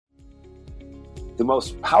the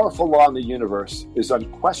most powerful law in the universe is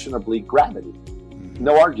unquestionably gravity.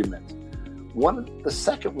 No argument. The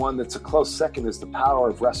second one that's a close second is the power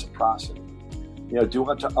of reciprocity. Do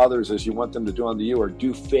unto others as you want them to do unto you, or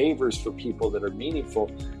do favors for people that are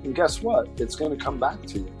meaningful. And guess what? It's going to come back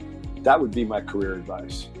to you. That would be my career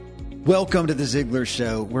advice. Welcome to The Ziglar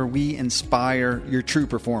Show, where we inspire your true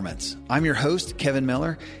performance. I'm your host, Kevin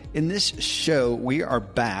Miller. In this show, we are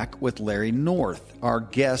back with Larry North, our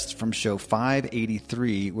guest from show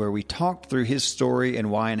 583, where we talked through his story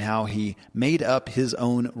and why and how he made up his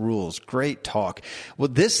own rules. Great talk. Well,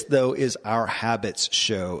 this, though, is our habits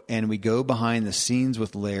show, and we go behind the scenes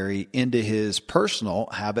with Larry into his personal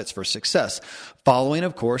habits for success, following,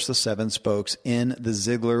 of course, the 7 spokes in the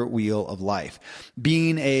Ziglar Wheel of Life.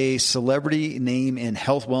 Being a celebrity name in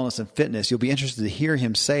health, wellness, and fitness, you'll be interested to hear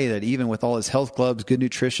him say that even with all his health clubs, good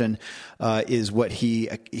nutrition is what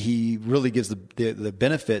he really gives the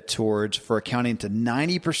benefit towards for accounting to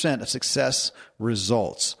 90% of success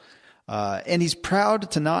results. And he's proud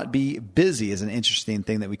to not be busy is an interesting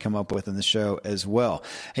thing that we come up with in the show as well.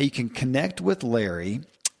 Hey, you can connect with Larry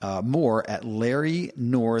more at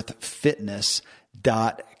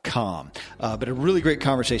LarryNorthFitness.com. But a really great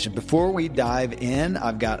conversation. Before we dive in,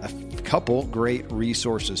 I've got a couple great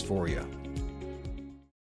resources for you.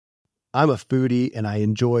 I'm a foodie and I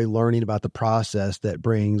enjoy learning about the process that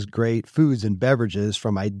brings great foods and beverages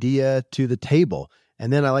from idea to the table.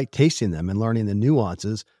 And then I like tasting them and learning the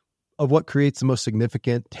nuances of what creates the most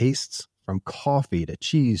significant tastes, from coffee to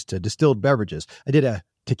cheese to distilled beverages. I did a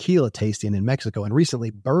tequila tasting in Mexico, and recently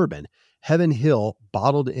bourbon. Heaven Hill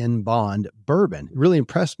Bottled in Bond bourbon really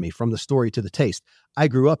impressed me from the story to the taste. I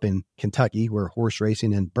grew up in Kentucky, where horse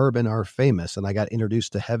racing and bourbon are famous, and I got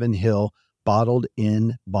introduced to Heaven Hill Bottled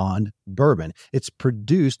in Bond bourbon. It's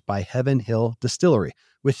produced by Heaven Hill Distillery,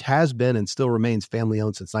 which has been and still remains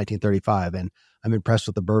family-owned since 1935. And I'm impressed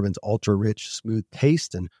with the bourbon's ultra-rich, smooth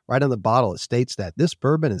taste. And right on the bottle, it states that this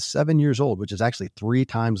bourbon is 7 years old, which is actually 3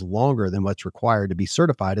 times longer than what's required to be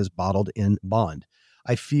certified as bottled in bond.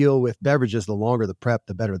 I feel with beverages, the longer the prep,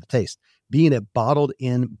 the better the taste. Being a bottled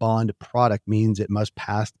in bond product means it must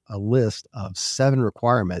pass a list of 7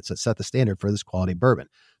 requirements that set the standard for this quality bourbon.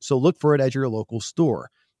 So look for it at your local store.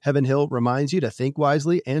 Heaven Hill reminds you to think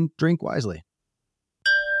wisely and drink wisely.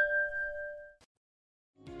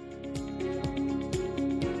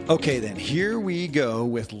 Okay, then here we go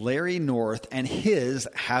with Larry North and his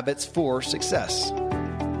habits for success.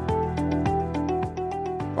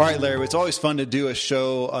 All right, Larry, it's always fun to do a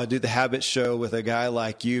show, do the habit show with a guy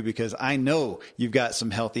like you, because I know you've got some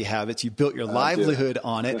healthy habits. You built your livelihood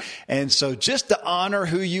on it. And so just to honor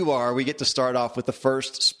who you are, we get to start off with the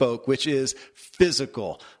first spoke, which is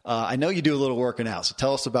physical. I know you do a little working out. So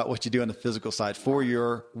tell us about what you do on the physical side for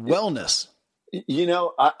your wellness.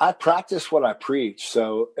 I practice what I preach.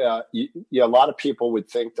 So a lot of people would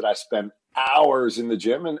think that I spend hours in the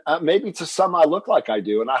gym, and maybe to some I look like I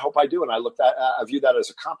do, and I hope I do, and I view that as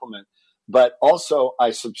a compliment. But also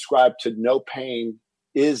I subscribe to no pain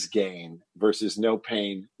is gain versus no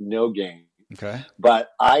pain, no gain. Okay.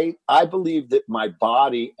 But I believe that my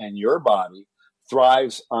body and your body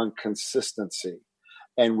thrives on consistency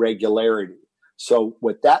and regularity. So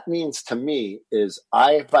what that means to me is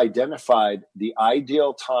I have identified the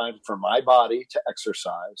ideal time for my body to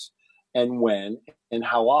exercise, and when and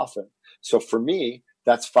how often. So for me,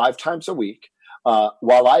 that's 5 times a week.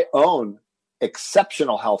 While I own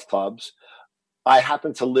exceptional health clubs, I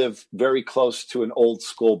happen to live very close to an old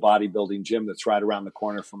school bodybuilding gym that's right around the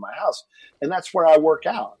corner from my house. And that's where I work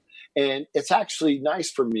out. And it's actually nice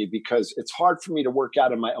for me because it's hard for me to work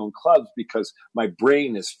out in my own clubs because my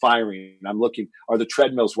brain is firing. I'm looking, are the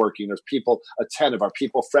treadmills working? There's people attentive. Are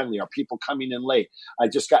people friendly? Are people coming in late? I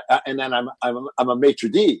just got, and then I'm a maitre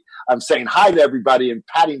d'. I'm saying hi to everybody and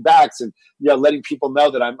patting backs and, letting people know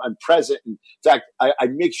that I'm present. In fact, I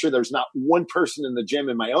make sure there's not one person in the gym,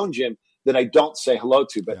 in my own gym, that I don't say hello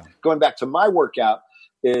to. But going back to my workout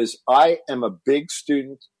is I am a big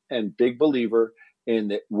student and big believer in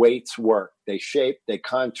that weights work. They shape, they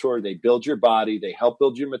contour, they build your body, they help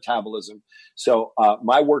build your metabolism. So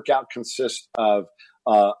my workout consists of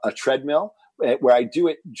a treadmill where I do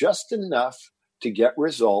it just enough to get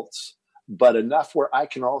results, but enough where I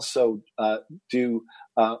can also do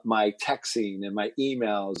my texting and my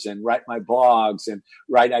emails and write my blogs and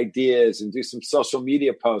write ideas and do some social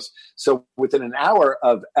media posts. So within an hour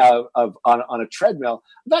on a treadmill,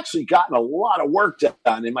 I've actually gotten a lot of work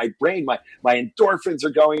done in my brain. My endorphins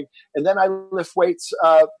are going. And then I lift weights,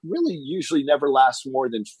 really usually never lasts more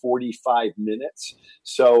than 45 minutes.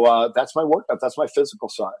 So that's my workout. That's my physical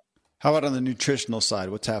side. How about on the nutritional side?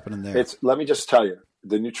 What's happening there? Let me just tell you,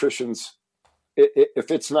 the nutrition's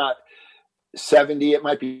if it's not 70, it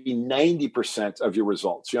might be 90% of your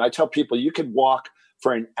results. I tell people you could walk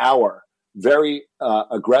for an hour very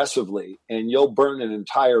aggressively and you'll burn an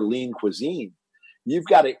entire lean cuisine. You've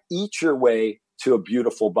got to eat your way to a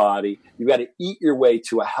beautiful body. You've got to eat your way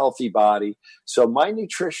to a healthy body. So my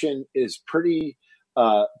nutrition is pretty,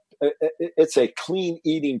 it's a clean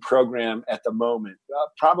eating program at the moment,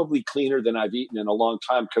 probably cleaner than I've eaten in a long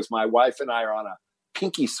time because my wife and I are on a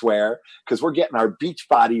pinky swear because we're getting our beach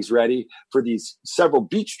bodies ready for these several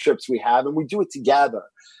beach trips we have, and we do it together.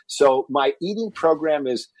 So my eating program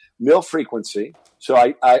is meal frequency.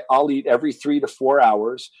 So I'll eat every 3 to 4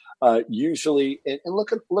 hours. Usually, and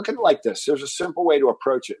look at it like this. There's a simple way to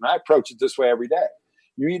approach it, and I approach it this way every day.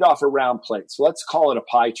 You eat off a round plate. So let's call it a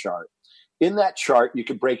pie chart. In that chart, you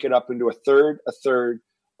could break it up into a third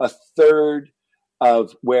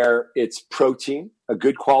of where it's protein, a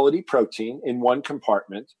good quality protein in one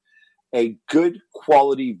compartment, a good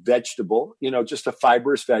quality vegetable, just a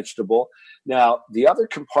fibrous vegetable. Now, the other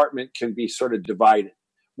compartment can be sort of divided,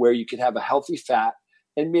 where you could have a healthy fat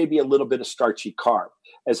and maybe a little bit of starchy carb.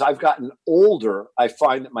 As I've gotten older, I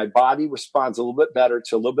find that my body responds a little bit better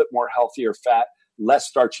to a little bit more healthier fat, less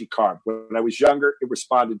starchy carb. When I was younger, it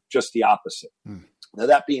responded just the opposite. Now,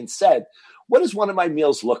 that being said, what does one of my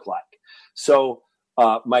meals look like? So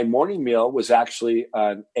my morning meal was actually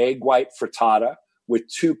an egg white frittata with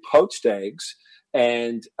 2 poached eggs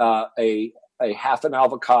and a half an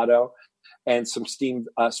avocado and some steamed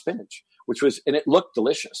spinach, and it looked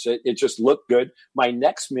delicious. It just looked good. My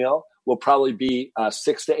next meal will probably be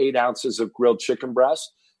 6 to 8 ounces of grilled chicken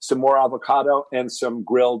breast, some more avocado, and some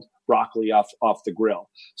grilled broccoli off the grill.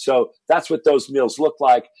 So that's what those meals look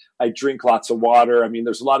like. I drink lots of water. I mean,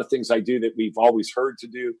 there's a lot of things I do that we've always heard to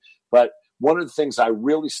do, but one of the things I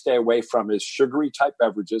really stay away from is sugary type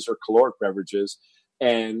beverages or caloric beverages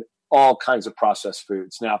and all kinds of processed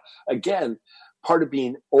foods. Now, again, part of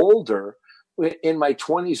being older, in my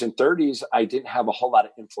 20s and 30s, I didn't have a whole lot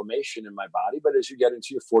of inflammation in my body. But as you get into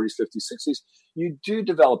your 40s, 50s, 60s, you do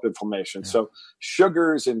develop inflammation. Yeah. So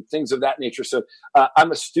sugars and things of that nature. So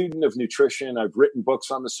I'm a student of nutrition. I've written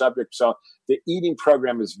books on the subject. So the eating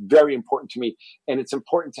program is very important to me. And it's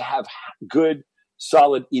important to have good,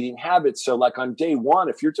 solid eating habits. So like on day one,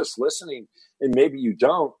 if you're just listening and maybe you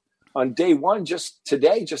don't, on day one, just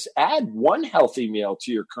add one healthy meal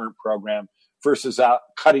to your current program versus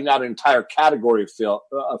cutting out an entire category of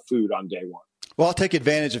food on day one. Well, I'll take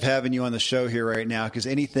advantage of having you on the show here right now because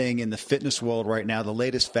anything in the fitness world right now, the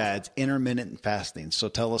latest fads, intermittent fasting. So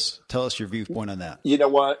tell us your viewpoint on that. You know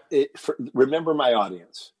what? Remember my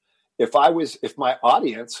audience. If my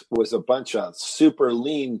audience was a bunch of super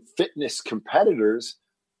lean fitness competitors,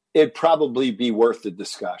 it'd probably be worth the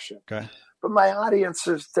discussion. Okay. But my audience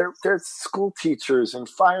they're school teachers and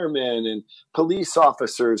firemen and police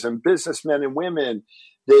officers and businessmen and women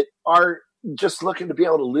that are just looking to be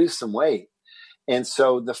able to lose some weight. And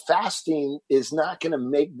so the fasting is not going to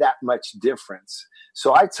make that much difference.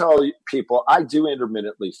 So I tell people I do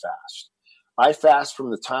intermittently fast. I fast from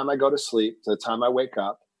the time I go to sleep to the time I wake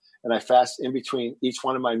up. And I fast in between each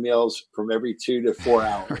one of my meals from every 2 to 4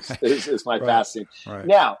 hours right. is my fasting. Right.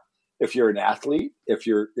 Now, if you're an athlete, if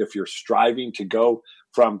you're striving to go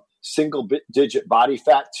from single digit body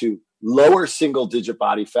fat to lower single digit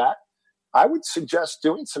body fat, I would suggest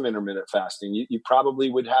doing some intermittent fasting. You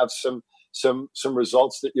probably would have some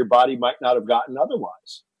results that your body might not have gotten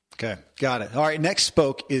otherwise. Okay. Got it. All right. Next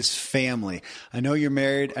spoke is family. I know you're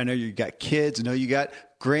married. I know you got kids. I know you got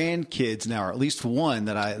grandkids now, or at least one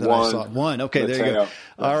that I saw. One. Okay. There you go.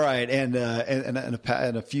 All right. And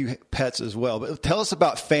a few pets as well. But tell us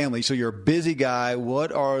about family. So you're a busy guy.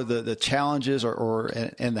 What are the challenges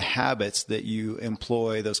and the habits that you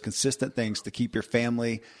employ, those consistent things to keep your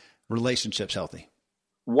family relationships healthy?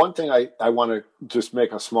 One thing I want to just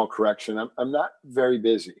make a small correction. I'm not very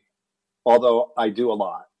busy, although I do a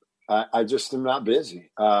lot. I just am not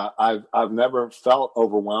busy. I've never felt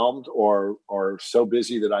overwhelmed or so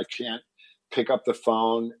busy that I can't pick up the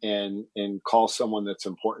phone and call someone that's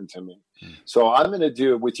important to me. So I'm going to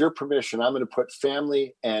do, with your permission, I'm going to put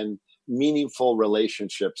family and meaningful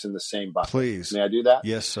relationships in the same bucket. Please. May I do that?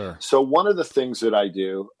 Yes, sir. So one of the things that I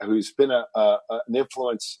do, who's been an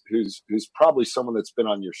influence, who's probably someone that's been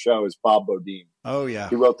on your show, is Bob Beaudine. Oh yeah.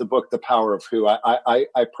 He wrote the book, The Power of Who.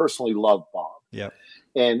 I personally love Bob. Yep.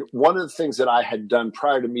 And one of the things that I had done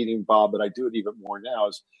prior to meeting Bob, but I do it even more now,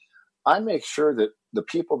 is I make sure that the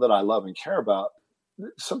people that I love and care about,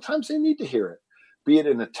 sometimes they need to hear it, be it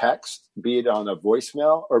in a text, be it on a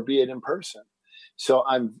voicemail, or be it in person. So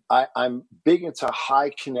I'm big into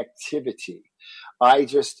high connectivity. I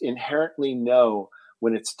just inherently know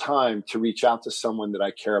when it's time to reach out to someone that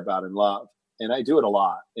I care about and love. And I do it a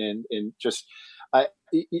lot. And just,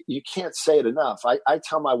 you can't say it enough. I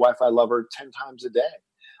tell my wife I love her 10 times a day.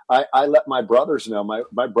 I let my brothers know.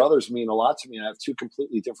 My brothers mean a lot to me, and I have two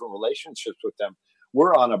completely different relationships with them.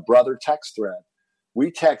 We're on a brother text thread.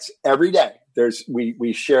 We text every day.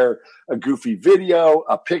 We share a goofy video,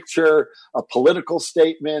 a picture, a political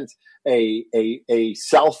statement, a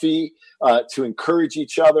selfie to encourage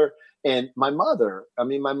each other. And my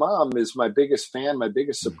mom is my biggest fan, my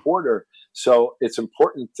biggest supporter. So it's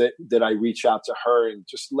important that I reach out to her and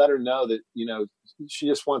just let her know that, she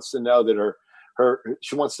just wants to know that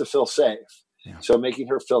she wants to feel safe. Yeah. So making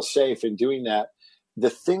her feel safe and doing that, the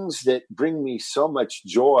things that bring me so much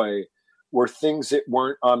joy were things that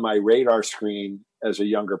weren't on my radar screen as a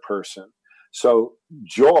younger person. So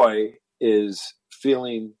joy is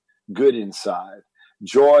feeling good inside.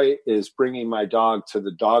 Joy is bringing my dog to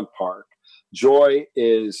the dog park. Joy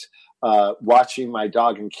is watching my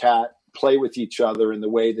dog and cat play with each other in the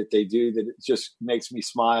way that they do, that it just makes me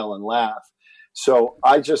smile and laugh. So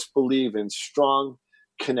I just believe in strong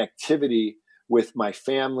connectivity with my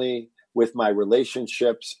family, with my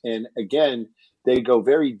relationships. And again, they go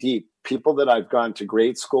very deep. People that I've gone to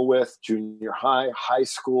grade school with, junior high, high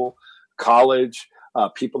school, college,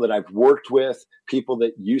 people that I've worked with, people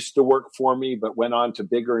that used to work for me but went on to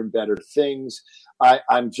bigger and better things.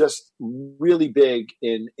 I'm just really big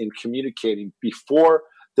in communicating. Before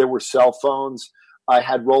there were cell phones, I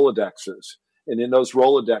had Rolodexes. And in those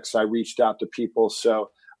Rolodex, I reached out to people.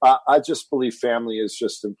 So I just believe family is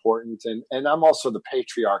just important. And I'm also the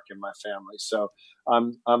patriarch in my family. So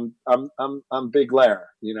I'm Big Lair.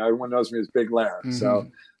 Everyone knows me as Big Lair. Mm-hmm. So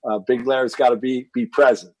Big Lair's got to be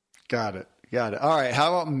present. Got it. All right.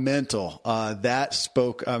 How about mental? That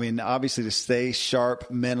spoke, obviously to stay sharp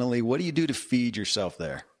mentally, what do you do to feed yourself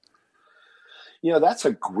there? That's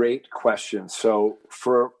a great question. So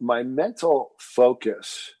for my mental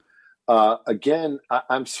focus, again,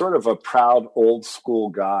 I'm sort of a proud old school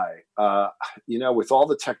guy. With all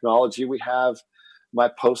the technology we have, my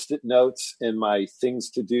Post-it notes and my things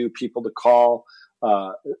to do, people to call,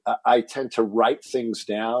 I tend to write things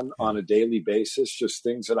down on a daily basis, just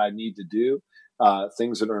things that I need to do,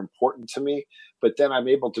 things that are important to me. But then I'm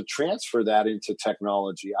able to transfer that into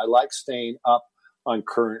technology. I like staying up on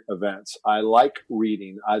current events. I like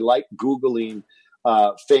reading. I like Googling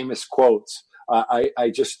famous quotes.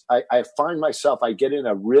 I find myself, I get in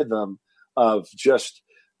a rhythm of just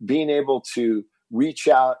being able to reach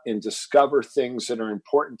out and discover things that are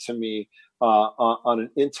important to me on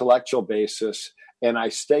an intellectual basis. And I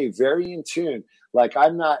stay very in tune. Like,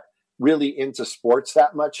 I'm not really into sports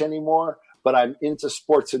that much anymore, but I'm into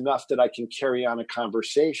sports enough that I can carry on a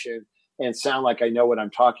conversation and sound like I know what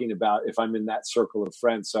I'm talking about if I'm in that circle of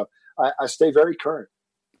friends. So I stay very current.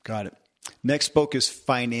 Got it. Next book is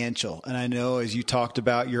financial. And I know, as you talked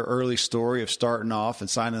about your early story of starting off and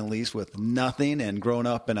signing a lease with nothing and growing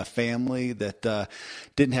up in a family that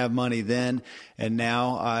didn't have money then. And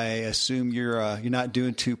now I assume you're not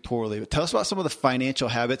doing too poorly. But tell us about some of the financial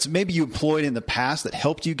habits maybe you employed in the past that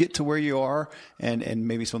helped you get to where you are, and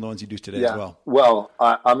maybe some of the ones you do today as well. Well,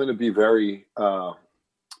 I'm going to be very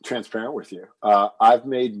transparent with you. I've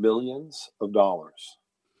made millions of dollars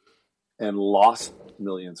and lost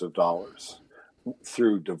millions of dollars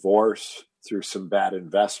through divorce, through some bad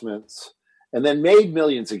investments, and then made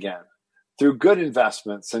millions again through good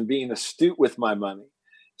investments and being astute with my money.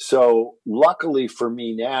 So luckily for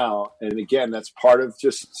me now, and again, that's part of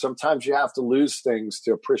just sometimes you have to lose things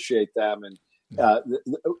to appreciate them. And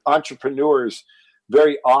entrepreneurs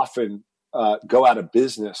very often go out of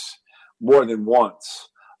business more than once.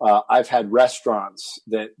 I've had restaurants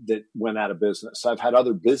that went out of business. I've had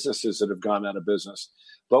other businesses that have gone out of business.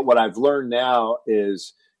 But what I've learned now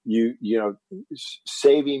is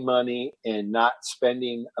saving money and not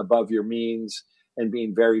spending above your means and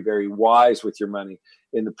being very, very wise with your money.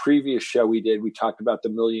 In the previous show we talked about the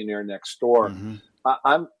millionaire next door. Mm-hmm.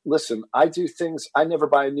 I do things. I never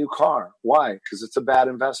buy a new car. Why? Because it's a bad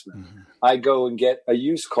investment. Mm-hmm. I go and get a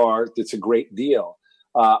used car that's a great deal.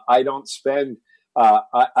 I don't spend. My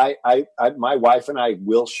wife and I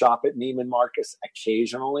will shop at Neiman Marcus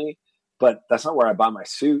occasionally, but that's not where I buy my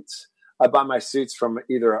suits. I buy my suits from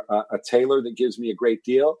either a tailor that gives me a great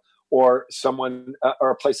deal or someone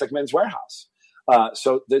or a place like Men's Warehouse.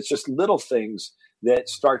 So there's just little things that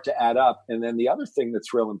start to add up. And then the other thing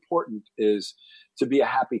that's real important is to be a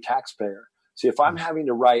happy taxpayer. See, if I'm having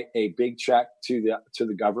to write a big check to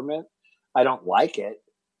the government, I don't like it,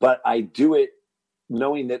 but I do it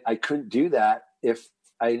knowing that I couldn't do that if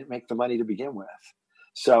I didn't make the money to begin with.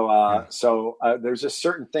 So there's just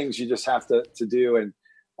certain things you just have to do. And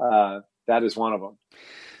that is one of them.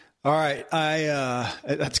 All right.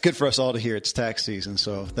 That's good for us all to hear. It's tax season.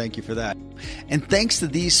 So thank you for that. And thanks to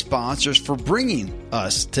these sponsors for bringing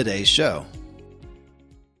us today's show.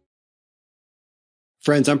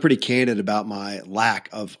 Friends, I'm pretty candid about my lack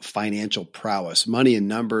of financial prowess. Money and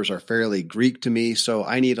numbers are fairly Greek to me, so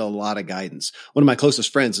I need a lot of guidance. One of my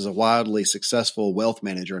closest friends is a wildly successful wealth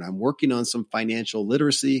manager, and I'm working on some financial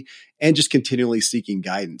literacy and just continually seeking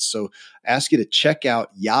guidance. So I ask you to check out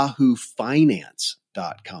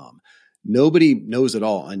yahoofinance.com. Nobody knows it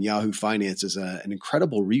all, and Yahoo Finance is an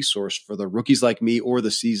incredible resource for the rookies like me or the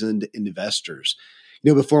seasoned investors.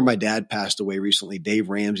 Before my dad passed away recently, Dave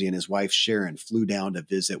Ramsey and his wife Sharon flew down to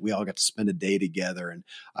visit. We all got to spend a day together, and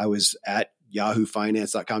I was at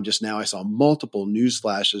yahoofinance.com just now. I saw multiple news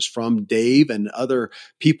flashes from Dave and other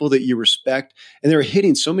people that you respect, and they were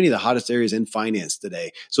hitting so many of the hottest areas in finance today.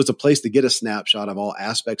 So it's a place to get a snapshot of all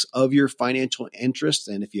aspects of your financial interests,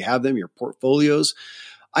 and if you have them, your portfolios.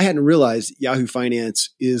 I hadn't realized Yahoo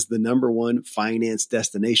Finance is the #1 finance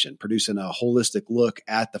destination, producing a holistic look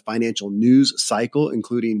at the financial news cycle,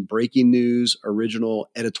 including breaking news, original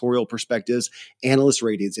editorial perspectives, analyst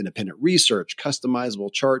ratings, independent research, customizable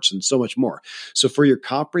charts, and so much more. So for your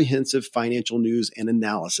comprehensive financial news and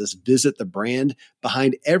analysis, visit the brand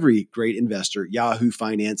behind every great investor,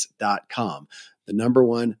 yahoofinance.com, the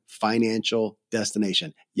 #1 financial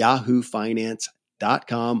destination,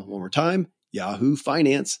 yahoofinance.com. One more time,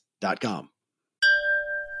 yahoofinance.com.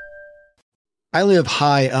 I live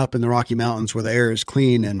high up in the Rocky Mountains where the air is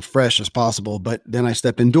clean and fresh as possible, but then I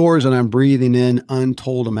step indoors and I'm breathing in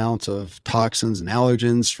untold amounts of toxins and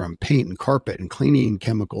allergens from paint and carpet and cleaning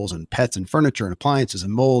chemicals and pets and furniture and appliances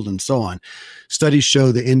and mold and so on. Studies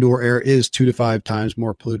show the indoor air is 2 to 5 times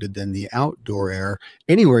more polluted than the outdoor air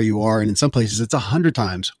anywhere you are, and in some places it's 100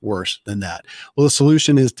 times worse than that. Well, the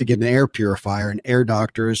solution is to get an air purifier, and Air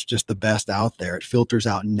Doctor is just the best out there. It filters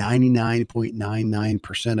out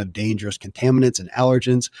 99.99% of dangerous contaminants and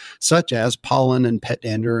allergens, such as pollen and pet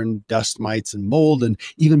dander and dust mites and mold and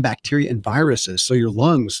even bacteria and viruses, so your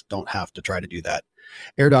lungs don't have to try to do that.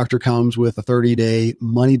 Air Doctor comes with a 30-day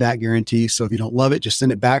money-back guarantee, so if you don't love it, just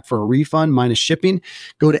send it back for a refund minus shipping.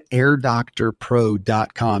 Go to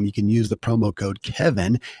airdoctorpro.com. You can use the promo code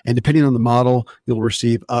Kevin, and depending on the model, you'll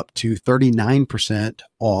receive up to 39%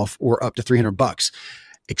 off or up to $300.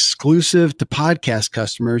 Exclusive to podcast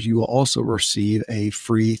customers, you will also receive a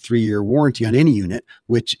free 3-year warranty on any unit,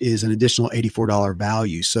 which is an additional $84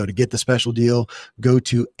 value. So to get the special deal, go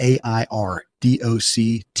to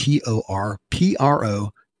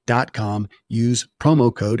airdoctorpro.com. Use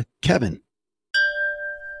promo code Kevin.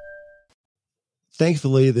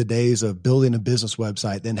 Thankfully, the days of building a business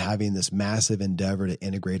website, then having this massive endeavor to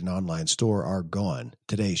integrate an online store are gone.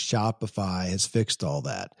 Today, Shopify has fixed all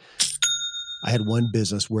that. I had one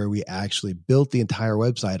business where we actually built the entire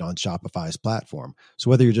website on Shopify's platform.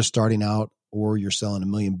 So whether you're just starting out or you're selling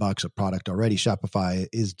 $1 million of product already, Shopify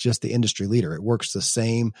is just the industry leader. It works the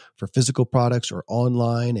same for physical products or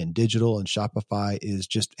online and digital, and Shopify is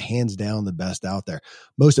just hands down the best out there.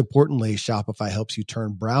 Most importantly, Shopify helps you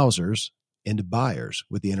turn browsers into buyers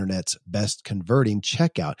with the internet's best converting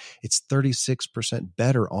checkout. It's 36%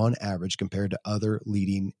 better on average compared to other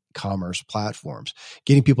leading commerce platforms.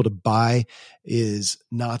 Getting people to buy is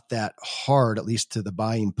not that hard, at least to the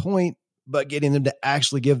buying point, but getting them to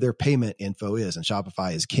actually give their payment info is, and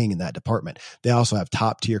Shopify is king in that department. They also have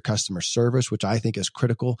top tier customer service, which I think is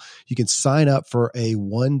critical. You can sign up for a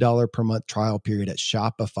 $1 per month trial period at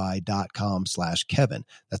shopify.com/Kevin.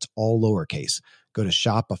 That's all lowercase. Go to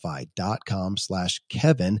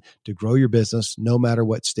shopify.com/Kevin to grow your business no matter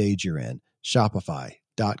what stage you're in.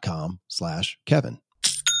 Shopify.com/Kevin.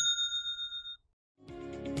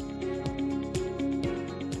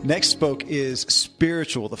 Next spoke is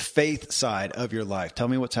spiritual, the faith side of your life. Tell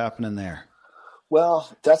me what's happening there.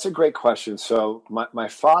 Well, that's a great question. So my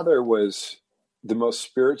father was the most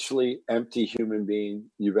spiritually empty human being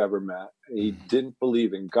you've ever met. He didn't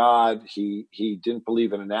believe in God. He didn't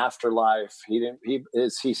believe in an afterlife.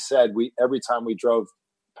 As he said, every time we drove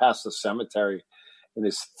past the cemetery in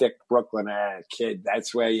his thick Brooklyn, kid,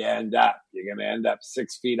 that's where you end up. You're going to end up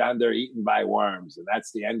 6 feet under, eaten by worms, and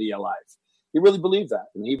that's the end of your life. He really believed that,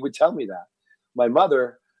 and he would tell me that. My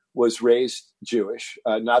mother was raised Jewish,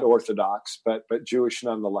 not Orthodox, but Jewish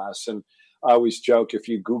nonetheless. And I always joke, if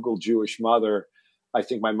you Google Jewish mother, I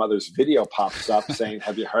think my mother's video pops up saying,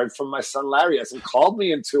 "Have you heard from my son Larry? He hasn't called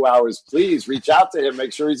me in 2 hours. Please reach out to him,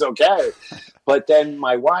 make sure he's okay." But then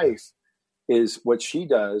my wife what she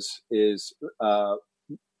does is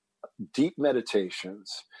deep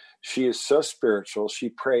meditations. She is so spiritual. She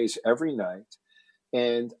prays every night.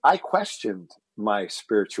 And I questioned my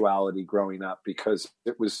spirituality growing up because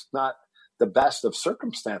it was not the best of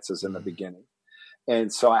circumstances in the beginning.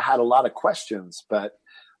 And so I had a lot of questions, but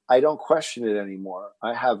I don't question it anymore.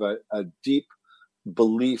 I have a deep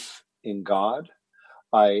belief in God.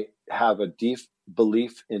 I have a deep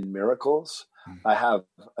belief in miracles. I have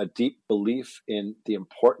a deep belief in the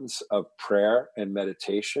importance of prayer and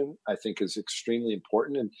meditation. I think is extremely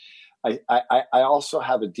important. And I also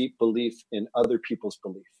have a deep belief in other people's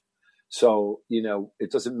belief. So,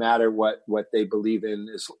 it doesn't matter what they believe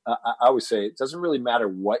in. I always say it doesn't really matter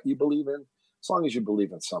what you believe in, as long as you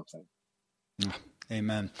believe in something.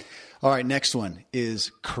 Amen. All right. Next one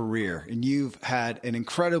is career. And you've had an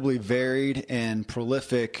incredibly varied and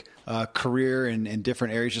prolific career in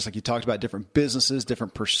different areas, just like you talked about, different businesses,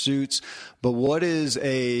 different pursuits. But what is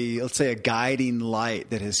let's say a guiding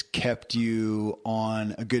light that has kept you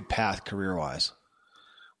on a good path career-wise?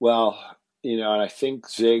 Well, and I think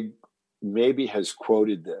Zig maybe has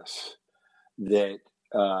quoted this, that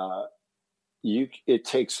it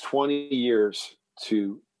takes 20 years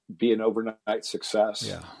to be an overnight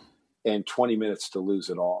success and 20 minutes to lose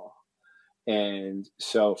it all. And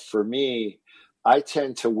so for me, I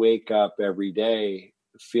tend to wake up every day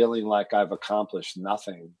feeling like I've accomplished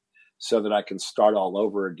nothing so that I can start all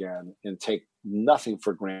over again and take nothing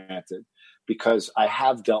for granted, because I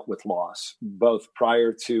have dealt with loss, both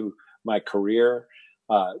prior to my career,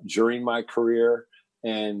 during my career.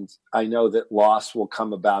 And I know that loss will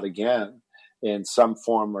come about again in some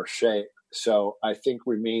form or shape. So I think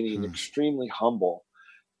remaining extremely humble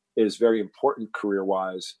is very important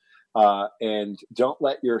career-wise. And don't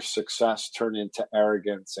let your success turn into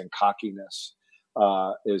arrogance and cockiness,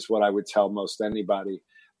 is what I would tell most anybody.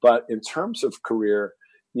 But in terms of career,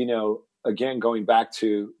 again, going back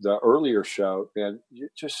to the earlier show, and you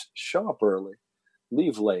just show up early,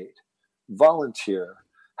 leave late, volunteer,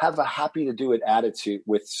 have a happy to do it attitude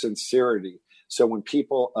with sincerity. So when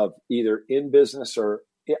people of either in business or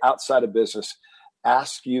outside of business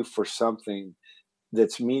ask you for something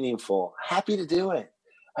that's meaningful, happy to do it.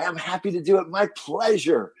 I am happy to do it. My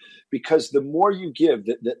pleasure. Because the more you give,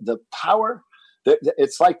 the power,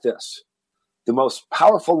 it's like this. The most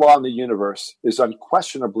powerful law in the universe is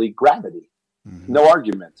unquestionably gravity. Mm-hmm. No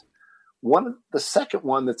argument. The second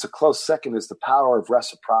one that's a close second is the power of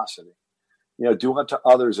reciprocity. Do unto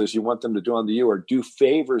others as you want them to do unto you, or do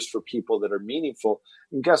favors for people that are meaningful.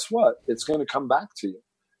 And guess what? It's going to come back to you.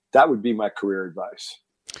 That would be my career advice.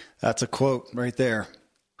 That's a quote right there.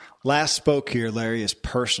 Last spoke here, Larry, is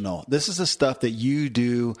personal. This is the stuff that you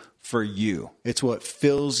do for you. It's what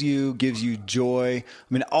fills you, gives you joy.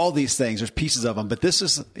 I mean, all these things, there's pieces of them, but this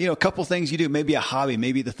is, a couple things you do, maybe a hobby,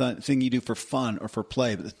 maybe the thing you do for fun or for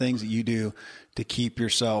play, but the things that you do to keep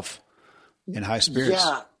yourself in high spirits.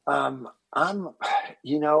 Yeah.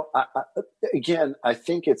 Again, I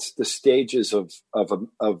think it's the stages of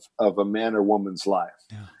a man or woman's life.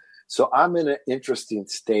 Yeah. So I'm in an interesting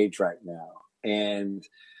stage right now. And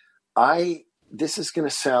this is going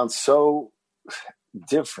to sound so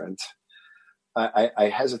different. I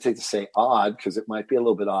hesitate to say odd, because it might be a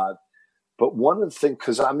little bit odd. But one of the things,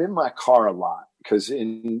 because I'm in my car a lot, because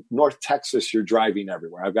in North Texas, you're driving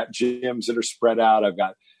everywhere. I've got gyms that are spread out. I've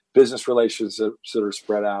got business relations that are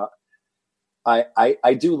spread out.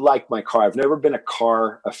 I do like my car. I've never been a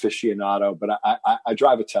car aficionado, but I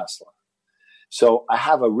drive a Tesla. So I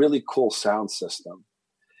have a really cool sound system.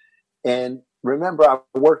 And remember, I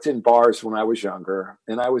worked in bars when I was younger,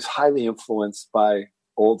 and I was highly influenced by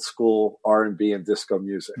old school R&B and disco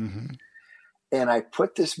music. Mm-hmm. And I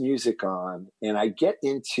put this music on, and I get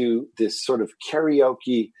into this sort of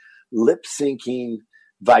karaoke, lip syncing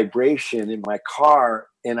vibration in my car.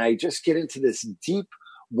 And I just get into this deep,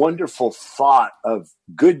 wonderful thought of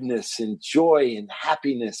goodness and joy and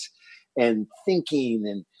happiness and thinking,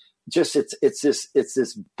 and just it's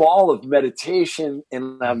this ball of meditation,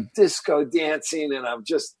 and I'm disco dancing, and I'm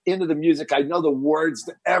just into the music. I know the words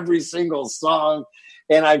to every single song,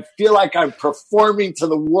 and I feel like I'm performing to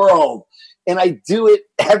the world, and I do it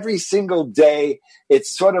every single day.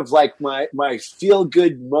 It's sort of like my feel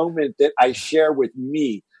good moment that I share with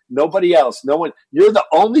me. Nobody else, no one. You're the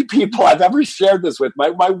only people I've ever shared this with.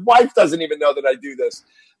 My wife doesn't even know that I do this,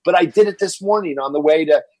 but I did it this morning on the way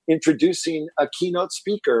to introducing a keynote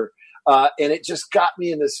speaker, and it just got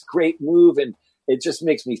me in this great move, and it just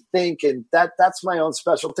makes me think, and that's my own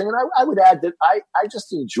special thing. And I would add that I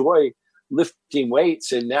just enjoy lifting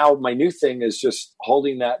weights, and now my new thing is just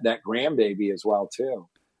holding that grandbaby as well too.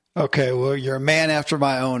 Okay, well, you're a man after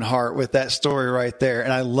my own heart with that story right there.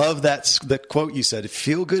 And I love that quote you said,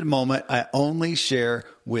 feel good moment I only share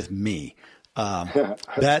with me.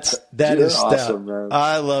 That is awesome, man.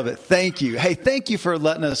 I love it. Thank you. Hey, thank you for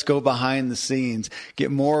letting us go behind the scenes,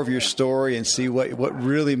 get more of your story and see what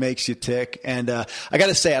really makes you tick. And I got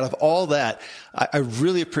to say, out of all that, I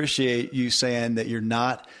really appreciate you saying that you're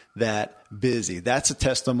not that busy. That's a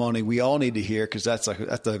testimony we all need to hear, because that's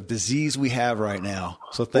a disease we have right now.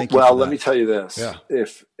 So thank you. Well, let me tell you this. Yeah.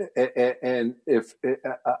 If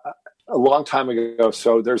a long time ago,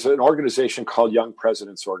 so there's an organization called Young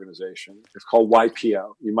Presidents Organization. It's called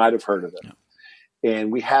YPO. You might have heard of it. Yeah.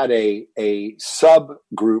 And we had a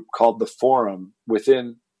subgroup called the Forum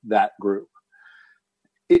within that group.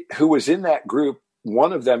 Who was in that group,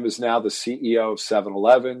 one of them is now the CEO of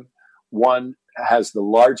 7-Eleven. One has the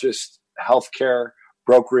largest healthcare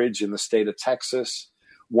brokerage in the state of Texas.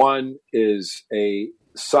 One is a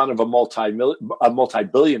son of a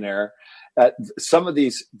multi-billionaire. Some of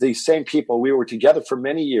these same people, we were together for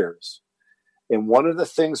many years. And one of the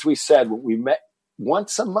things we said when we met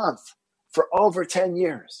once a month for over 10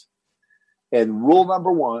 years. And rule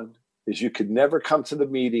number one is you could never come to the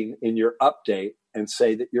meeting in your update and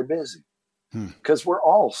say that you're busy. Because we're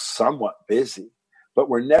all somewhat busy, but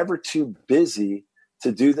we're never too busy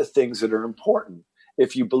to do the things that are important.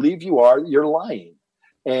 If you believe you are, you're lying.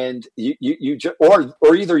 And or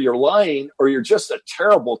either you're lying or you're just a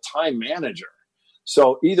terrible time manager.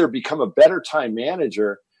 So either become a better time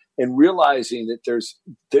manager and realizing that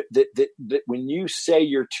that when you say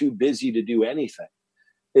you're too busy to do anything,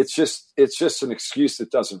 it's just an excuse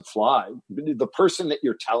that doesn't fly. The person that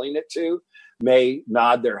you're telling it to may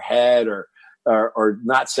nod their head or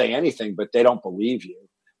not say anything, but they don't believe you,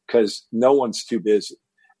 because no one's too busy.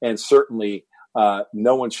 And certainly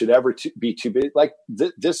no one should ever be too busy. Like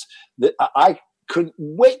this, I couldn't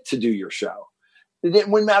wait to do your show. It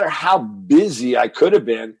didn't matter how busy I could have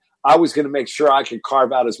been. I was going to make sure I could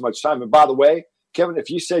carve out as much time. And by the way, Kevin,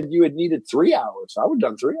 if you said you had needed 3 hours, I would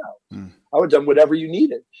have done 3 hours. I would have done whatever you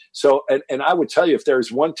needed. So, and I would tell you, if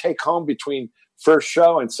there's one take home between first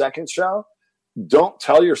show and second show, don't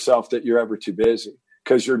tell yourself that you're ever too busy,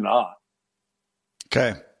 because you're not.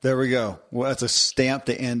 Okay. There we go. Well, that's a stamp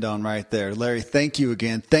to end on right there. Larry, thank you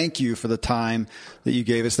again. Thank you for the time that you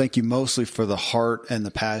gave us. Thank you mostly for the heart and the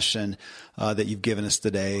passion that you've given us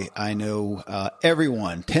today. I know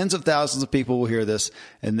everyone, tens of thousands of people will hear this,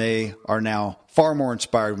 and they are now far more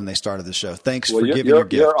inspired when they started the show. Thanks for giving your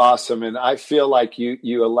gift. You're awesome. And I feel like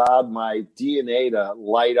you allowed my DNA to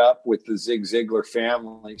light up with the Zig Ziglar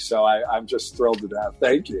family. So I'm just thrilled to death.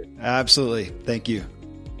 Thank you. Absolutely. Thank you.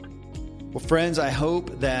 Well, friends, I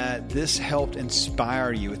hope that this helped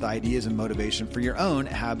inspire you with ideas and motivation for your own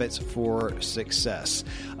habits for success.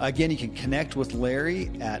 Again, you can connect with Larry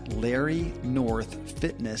at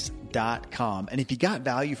LarryNorthFitness.com. And if you got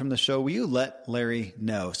value from the show, will you let Larry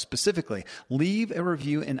know? Specifically, leave a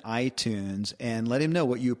review in iTunes and let him know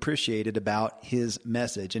what you appreciated about his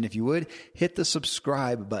message. And if you would, hit the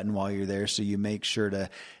subscribe button while you're there so you make sure to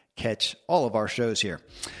catch all of our shows here.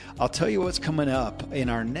 I'll tell you what's coming up in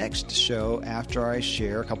our next show after I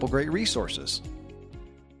share a couple great resources.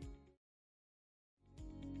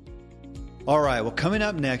 All right, well, coming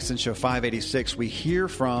up next in show 586, we hear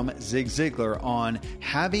from Zig Ziglar on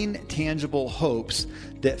having tangible hopes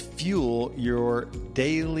that fuel your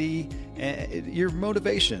daily your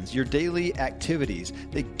motivations, your daily activities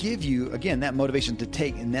that give you, again, that motivation to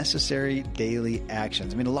take necessary daily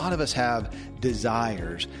actions. I mean, a lot of us have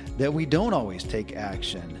desires that we don't always take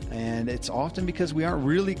action, and it's often because we aren't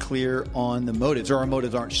really clear on the motives, or our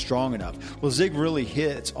motives aren't strong enough. Well, Zig really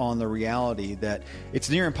hits on the reality that it's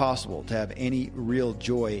near impossible to have any real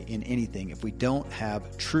joy in anything if we don't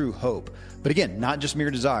have true hope. But again, not just mere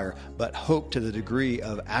desire, but hope to the degree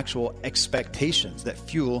of actual expectations that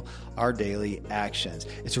fuel our daily actions.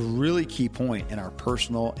 It's a really key point in our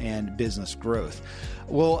personal and business growth.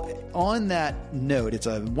 Well, on that note, it's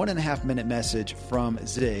a 1.5 minute message from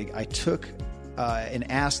Zig. I took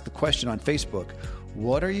and asked the question on Facebook,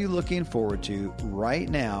 what are you looking forward to right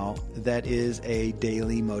now that is a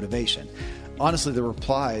daily motivation? Honestly, the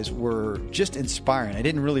replies were just inspiring. I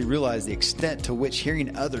didn't really realize the extent to which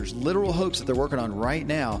hearing others' literal hopes that they're working on right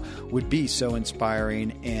now would be so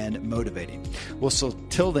inspiring and motivating. Well, so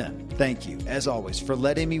till then, thank you, as always, for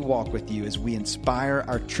letting me walk with you as we inspire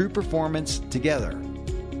our true performance together